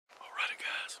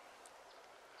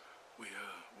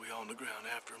We on the ground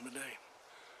after them today.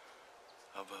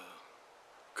 I've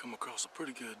come across a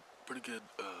pretty good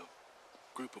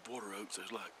group of water oaks.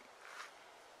 There's like,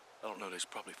 I don't know, there's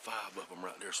probably 5 of them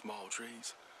right there, small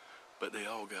trees, but they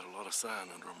all got a lot of sign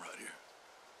under them right here.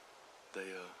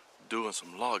 They doing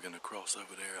some logging across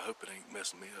over there. I hope it ain't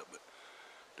messing me up, but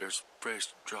there's fresh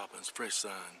droppings, fresh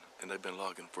sign, and they've been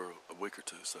logging for a week or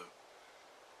 2, so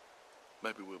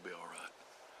maybe we'll be all right.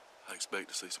 I expect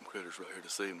to see some critters right here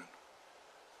this evening.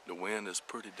 The wind is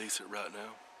pretty decent right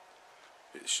now.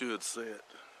 It should set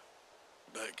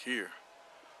back here,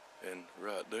 and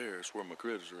right there is where my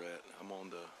critters are at. I'm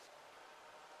on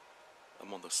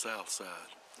the south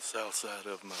side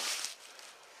of my,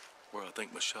 where I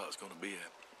think my shot's gonna be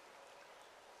at.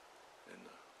 And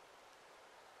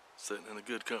sitting in a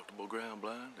good comfortable ground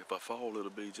blind. If I fall, it'll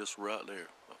be just right there.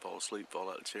 If I fall asleep, fall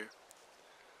out of the chair.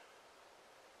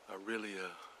 I really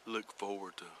look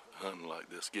forward to hunting like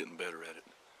this, getting better at it.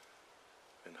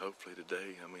 And hopefully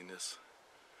today, I mean, this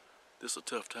is a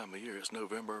tough time of year. It's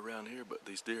November around here, but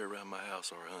these deer around my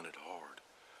house are hunted hard.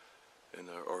 And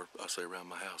or I say around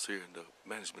my house here in the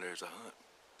management areas I hunt.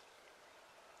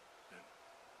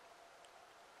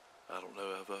 And I don't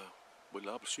know if we'll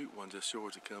liable to shoot one just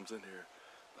short as it comes in here.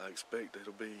 I expect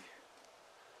it'll be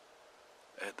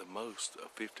at the most a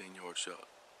 15-yard shot.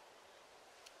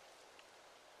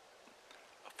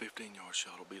 A 15-yard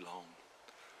shot will be long.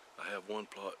 I have one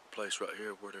place right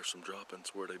here where there's some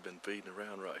droppings where they've been feeding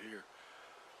around right here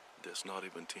that's not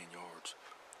even 10 yards.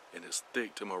 And it's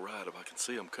thick to my right. If I can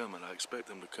see them coming, I expect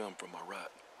them to come from my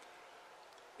right.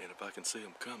 And if I can see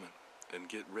them coming and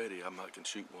get ready, I might can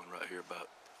shoot one right here about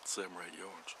 7 or 8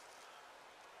 yards.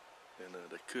 And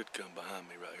they could come behind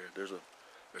me right here. There's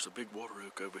a big water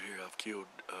oak over here. I've killed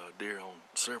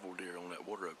several deer on that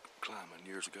water oak climbing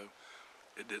years ago.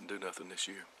 It didn't do nothing this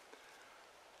year.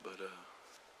 But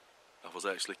I was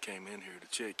actually came in here to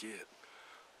check it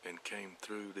and came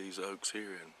through these oaks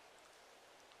here, and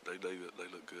they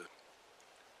look good.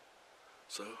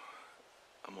 So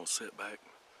I'm gonna sit back.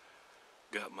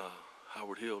 Got my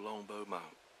Howard Hill longbow, my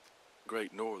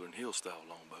Great Northern Hill style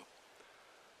longbow.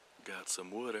 Got some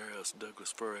wood arrows,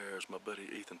 Douglas fir arrows my buddy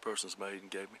Ethan Persons made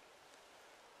and gave me.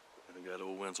 And I got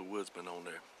old Wenzel Woodsman on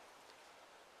there.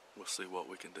 We'll see what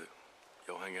we can do.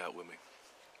 Y'all hang out with me.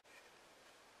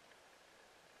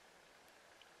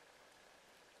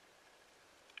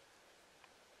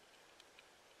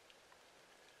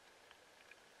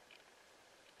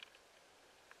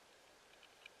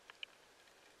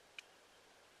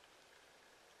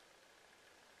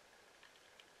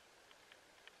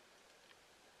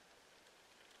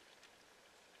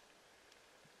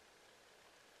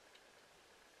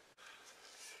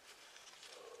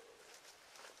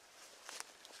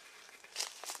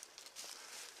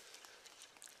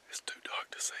 It's too dark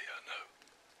to see, I know,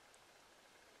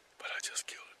 but I just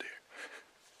killed a deer.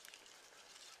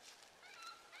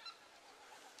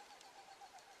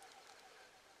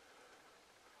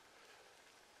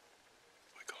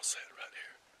 We're gonna sit right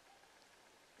here,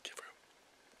 give him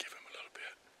a little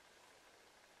bit,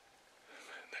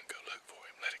 and then go look for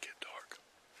him, let it get dark.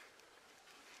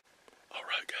 All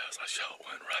right, guys, I shot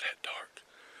one right at dark.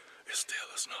 It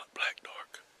still is not black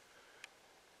dark,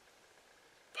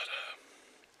 but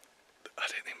I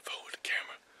didn't even fold the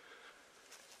camera.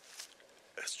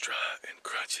 As dry and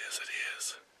crunchy as it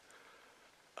is,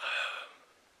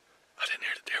 I didn't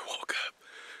hear the deer walk up.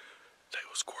 There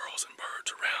were squirrels and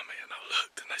birds around me, and I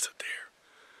looked, and there's a deer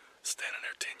standing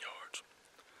there 10 yards.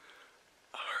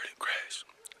 I heard him crash.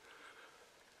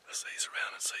 Let's ease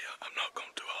around and see. I'm not going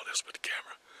to do all this with the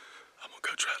camera. I'm going to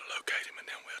go try to locate him, and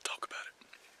then we'll talk about it.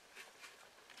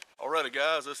 Alrighty,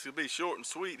 guys, this will be short and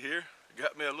sweet here.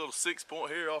 Got me a little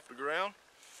 6-point here off the ground,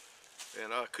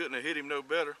 and I couldn't have hit him no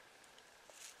better.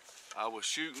 I was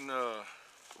shooting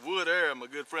wood arrow my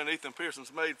good friend Ethan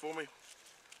Pearson's made for me,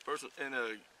 and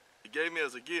he gave me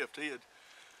as a gift. He had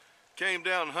came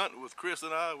down hunting with Chris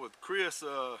and I,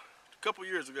 a couple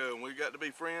years ago, and we got to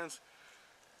be friends,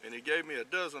 and he gave me a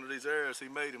dozen of these arrows he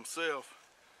made himself,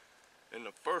 and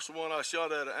the first one I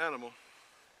shot at an animal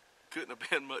couldn't have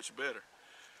been much better.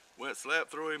 Went slap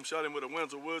through him, shot him with a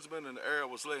Wenzel Woodsman, and the arrow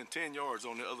was laying 10 yards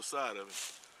on the other side of him.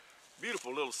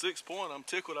 Beautiful little 6-point. I'm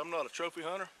tickled. I'm not a trophy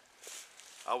hunter.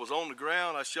 I was on the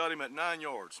ground. I shot him at 9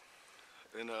 yards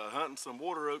and hunting some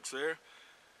water oaks there.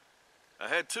 I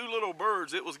had 2 little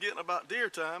birds. It was getting about deer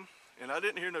time, and I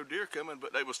didn't hear no deer coming,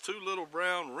 but there was 2 little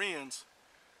brown wrens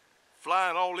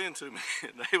flying all into me,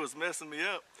 and they was messing me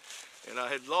up. And I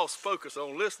had lost focus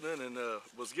on listening and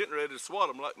was getting ready to swat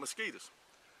them like mosquitoes.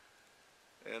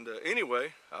 And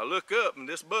anyway, I look up and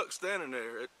this buck's standing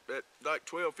there at like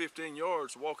 12, 15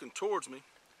 yards walking towards me.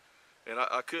 And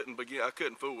I couldn't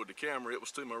fool with the camera. It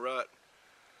was to my right.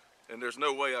 And there's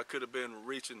no way I could have been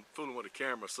fooling with the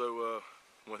camera. So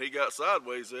when he got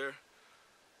sideways there,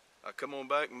 I come on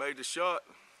back and made the shot.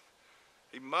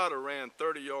 He might have ran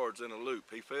 30 yards in a loop.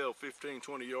 He fell 15,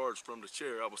 20 yards from the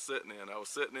chair I was sitting in. I was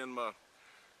sitting in my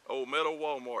old metal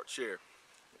Walmart chair.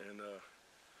 And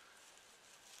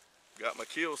got my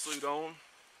kill suit on,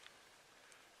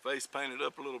 face painted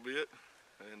up a little bit,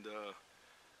 and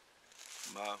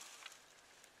my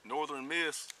Northern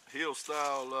Miss Hill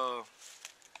style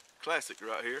classic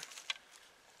right here.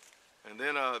 And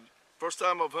then first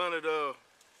time I've hunted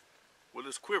with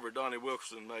this quiver Donnie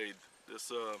Wilkerson made,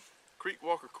 this Creek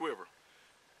Walker quiver.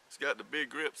 It's got the big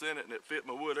grips in it and it fit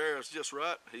my wood arrows just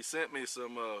right. He sent me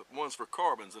some ones for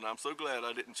carbons, and I'm so glad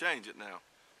I didn't change it now.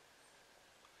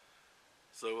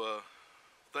 So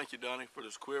thank you, Donnie, for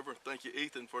this quiver. Thank you,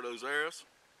 Ethan, for those arrows.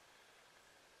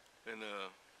 And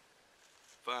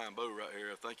fine bow right here.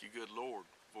 Thank you, good Lord,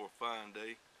 for a fine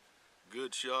day.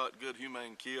 Good shot, good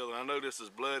humane kill. And I know this is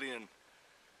bloody, and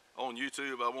on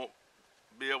YouTube I won't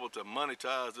be able to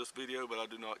monetize this video, but I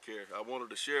do not care. I wanted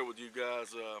to share with you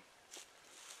guys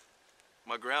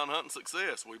my ground hunting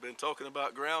success. We've been talking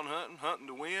about ground hunting, hunting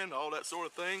to win, all that sort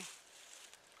of thing.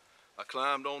 I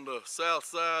climbed on the south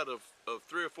side of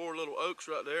 3 or 4 little oaks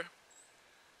right there,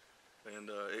 and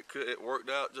it worked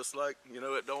out just like, you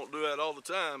know, it don't do that all the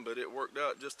time, but it worked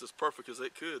out just as perfect as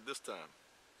it could this time.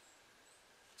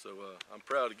 So I'm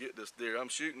proud to get this deer. I'm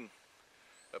shooting,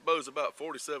 that bow's about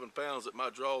 47 pounds at my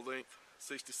draw length,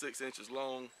 66 inches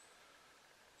long,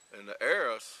 and the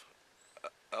arrows,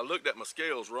 I looked at my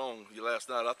scales wrong last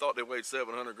night. I thought they weighed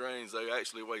 700 grains. They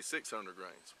actually weigh 600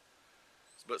 grains.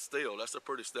 But still, that's a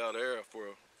pretty stout arrow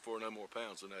for no more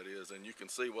pounds than that is. And you can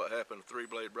see what happened. A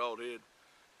 3-blade broadhead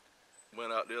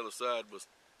went out the other side, was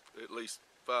at least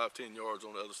 5-10 yards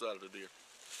on the other side of the deer.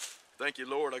 Thank you,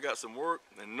 Lord, I got some work.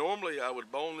 And normally I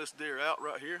would bone this deer out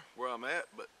right here where I'm at,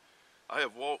 but I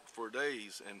have walked for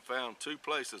days and found 2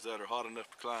 places that are hot enough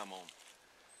to climb on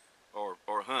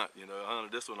or hunt. You know, I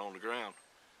hunted this one on the ground.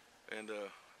 And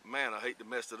man, I hate to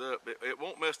mess it up. It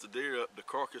won't mess the deer up, the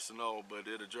carcass and all, but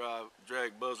it'll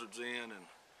drag buzzards in and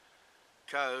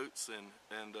coyotes,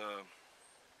 and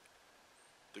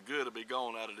the good will be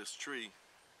gone out of this tree,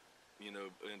 you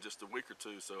know, in just a week or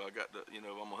two. So I got to, you know,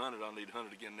 if I'm gonna hunt it, I need to hunt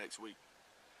it again next week.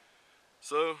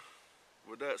 So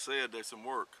with that said, there's some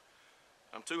work.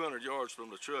 I'm 200 yards from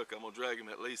the truck. I'm gonna drag him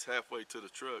at least halfway to the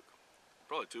truck,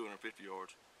 probably 250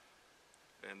 yards,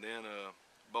 and then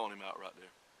bone him out right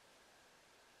there.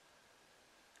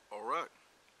 All right.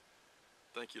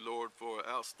 Thank you, Lord, for an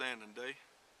outstanding day.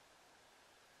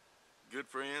 Good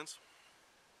friends,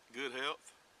 good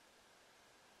health,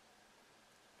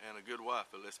 and a good wife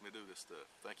that lets me do this stuff.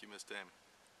 Thank you, Miss Tammy.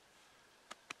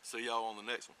 See y'all on the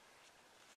next one.